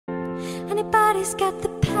anybody's got the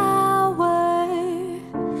power.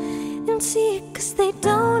 They don't see it 'cause they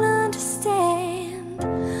don't understand.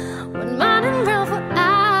 One running around for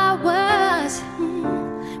hours,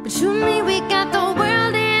 but you and me, we got the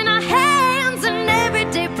world in our hands. And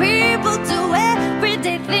everyday people do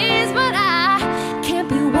everyday things, but I can't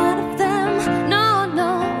be one of them, no,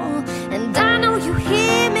 no. And I know you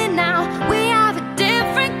hear me now, we have a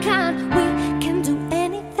different kind. We can do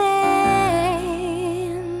anything,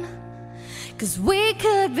 'cause we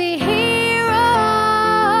could be here